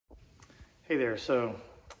Hey there, so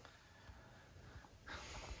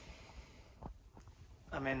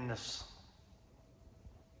I'm in this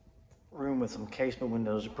room with some casement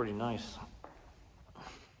windows. Are pretty nice.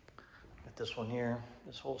 Got this one here,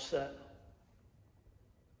 this whole set.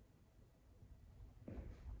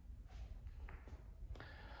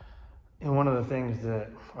 And one of the things that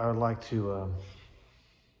I would like to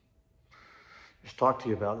just talk to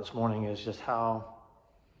you about this morning is just how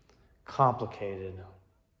complicated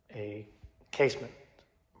a casement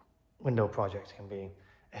window project can be,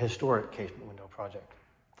 a historic casement window project.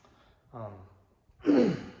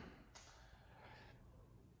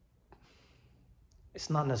 It's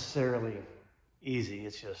not necessarily easy.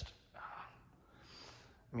 It's just,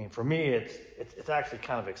 I mean, for me, it's actually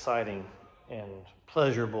kind of exciting and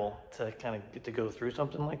pleasurable to kind of get to go through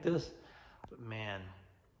something like this. But man,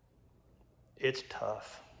 it's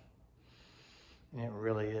tough. And it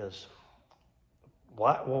really is.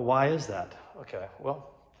 Why? Well, why is that? Okay,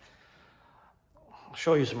 well, I'll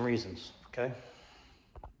show you some reasons, okay?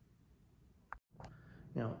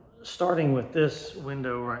 Starting with this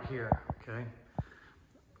window right here, okay?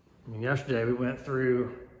 I mean, yesterday we went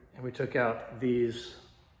through and we took out these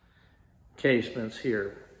casements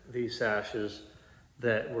here, these sashes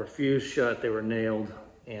that were fused shut, they were nailed,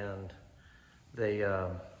 and they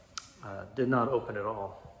did not open at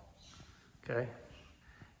all, okay?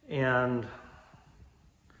 And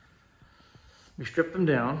we stripped them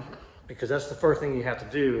down because that's the first thing you have to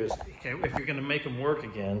do is, okay, if you're gonna make them work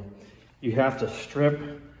again, you have to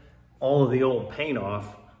strip all of the old paint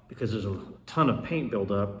off because there's a ton of paint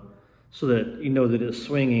buildup so that you know that it's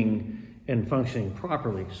swinging and functioning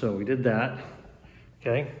properly. So we did that,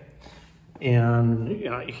 okay? And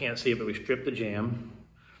you can't see it, but we stripped the jamb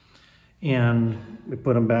and we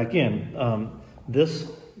put them back in. This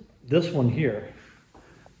one here,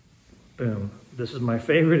 boom. This is my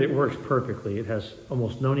favorite. It works perfectly. It has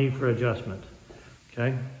almost no need for adjustment,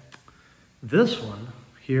 okay? This one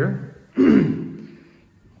here,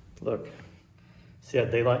 look, see that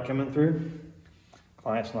daylight coming through?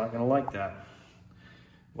 Client's not gonna like that.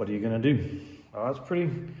 What are you gonna do? Oh, that's pretty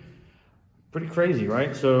crazy,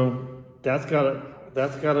 right? So that's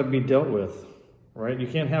gotta be dealt with, right? You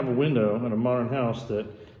can't have a window in a modern house that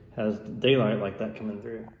has daylight like that coming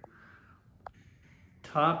through.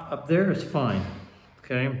 Top up there is fine,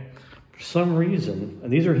 okay? For some reason,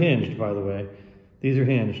 and these are hinged, by the way, these are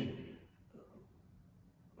hinged.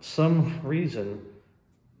 Some reason,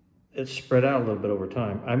 it's spread out a little bit over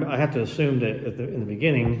time. I have to assume that in the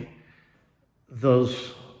beginning,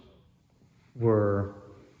 those were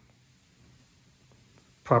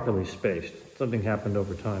properly spaced. Something happened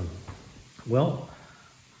over time. Well,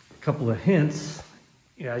 a couple of hints,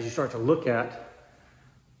 as you start to look at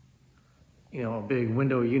a big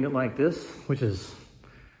window unit like this, which is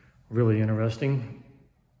really interesting.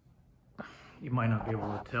 You might not be able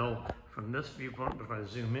to tell from this viewpoint, but if I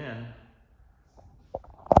zoom in,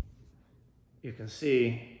 you can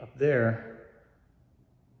see up there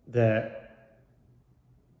that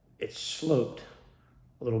it's sloped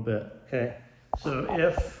a little bit, okay? So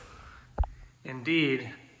if indeed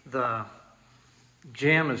the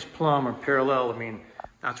jamb is plumb or parallel, I mean,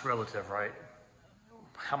 that's relative, right?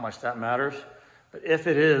 How much that matters. But if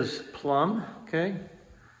it is plumb, okay,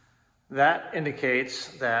 that indicates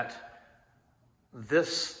that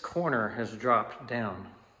this corner has dropped down.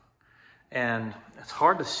 And it's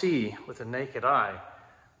hard to see with the naked eye,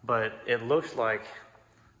 but it looks like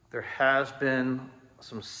there has been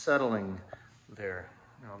some settling there.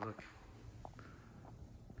 Look.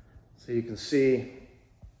 So you can see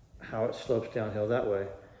how it slopes downhill that way,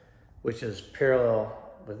 which is parallel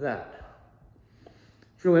with that.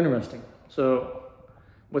 It's real interesting. So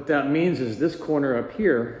what that means is this corner up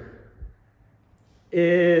here,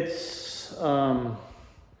 it's,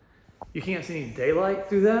 you can't see any daylight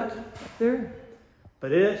through that up there,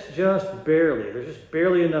 but it's just barely, there's just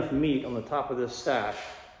barely enough meat on the top of this sash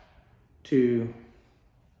to,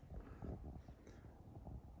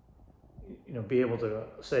 be able to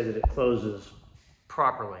say that it closes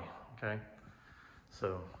properly, okay?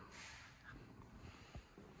 So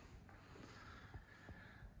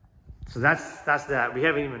that's that. We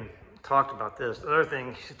haven't even talked about this. The other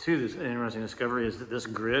thing too that's an interesting discovery is that this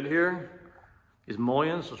grid here is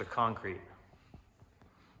mullions, those are concrete.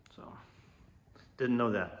 So didn't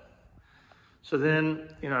know that. So then,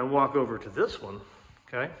 I walk over to this one,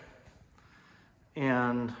 okay?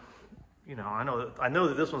 And I know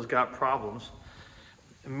that this one's got problems.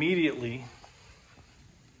 Immediately,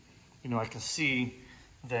 I can see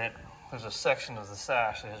that there's a section of the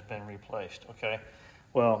sash that has been replaced, okay?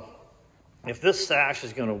 Well, if this sash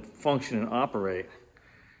is going to function and operate,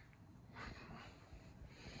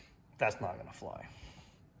 that's not gonna fly.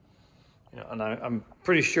 You know, and I'm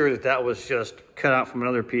pretty sure that that was just cut out from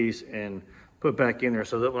another piece and put back in there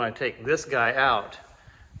so that when I take this guy out,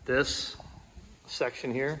 this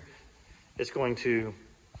section here, it's going to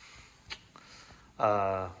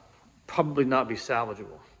probably not be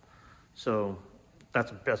salvageable. So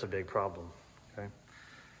that's a big problem, okay?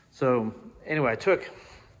 So anyway, I took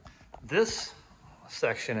this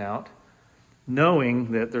section out,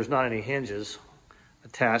 knowing that there's not any hinges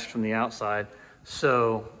attached from the outside.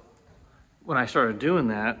 So when I started doing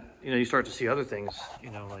that, you know, you start to see other things, you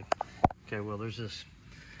know, like, okay, well, there's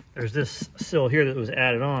this sill here that was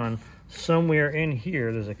added on. Somewhere in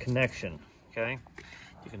here, there's a connection, okay?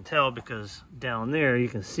 You can tell because down there, you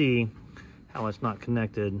can see how it's not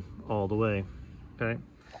connected all the way, okay?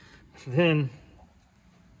 Then,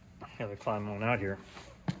 I have to climb on out here.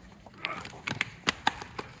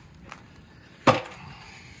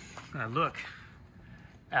 I look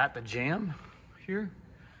at the jamb here.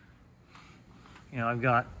 You know, I've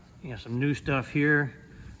got, you know, some new stuff here.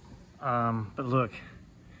 But look,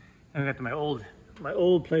 I've got my old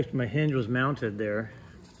place where my hinge was mounted there.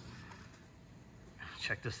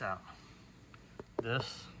 Check this out. This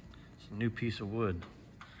is a new piece of wood.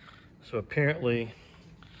 So apparently,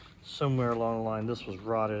 somewhere along the line, this was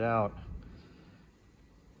rotted out.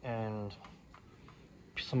 And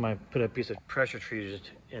somebody put a piece of pressure treated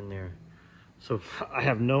in there. So I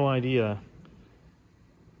have no idea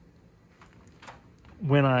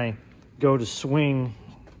when I go to swing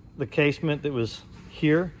the casement that was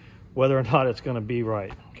here, whether or not it's gonna be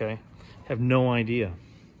right, okay? I have no idea.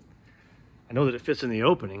 I know that it fits in the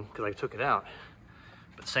opening because I took it out,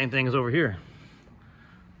 but same thing as over here.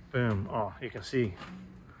 Boom, oh, you can see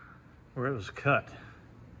where it was cut,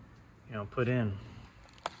 you know, put in.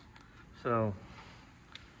 So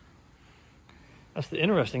that's the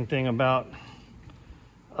interesting thing about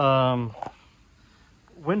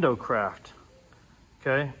window craft,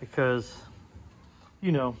 okay? Because,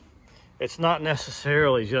 you know, it's not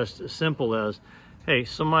necessarily just as simple as, hey,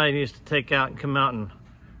 somebody needs to take out and come out and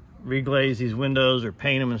reglaze these windows or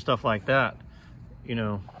paint them and stuff like that. You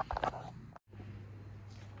know,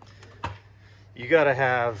 you gotta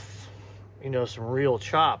have, you know, some real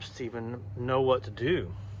chops to even know what to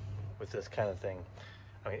do with this kind of thing.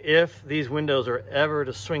 I mean, if these windows are ever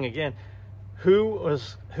to swing again, who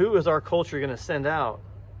is our culture going to send out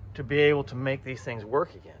to be able to make these things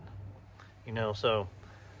work again? You know, so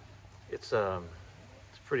it's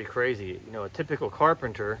pretty crazy. You know, a typical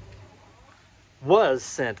carpenter was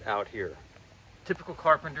sent out here. Typical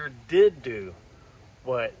carpenter did do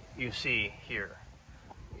what you see here,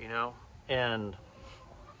 you know, and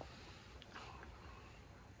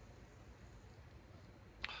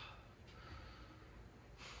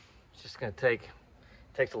it's just going to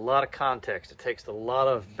takes a lot of context. It takes a lot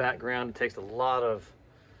of background. It takes a lot of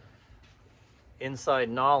inside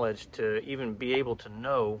knowledge to even be able to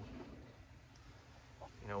know,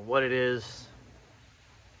 you know, what it is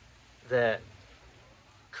that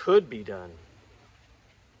could be done.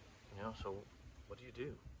 You know, so what do you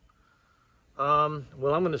do?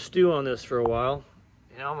 Well, I'm going to stew on this for a while.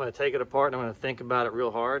 You know, I'm going to take it apart and I'm going to think about it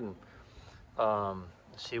real hard and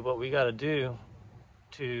see what we got to do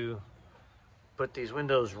to put these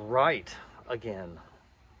windows right again.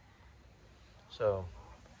 So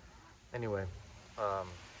anyway, I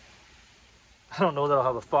don't know that I'll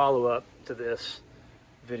have a follow-up to this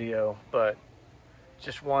video, but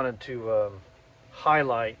just wanted to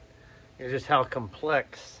highlight, you know, just how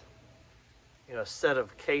complex, you know, a set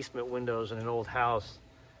of casement windows in an old house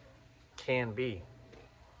can be.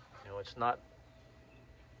 You know, it's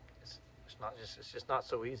just not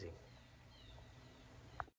so easy.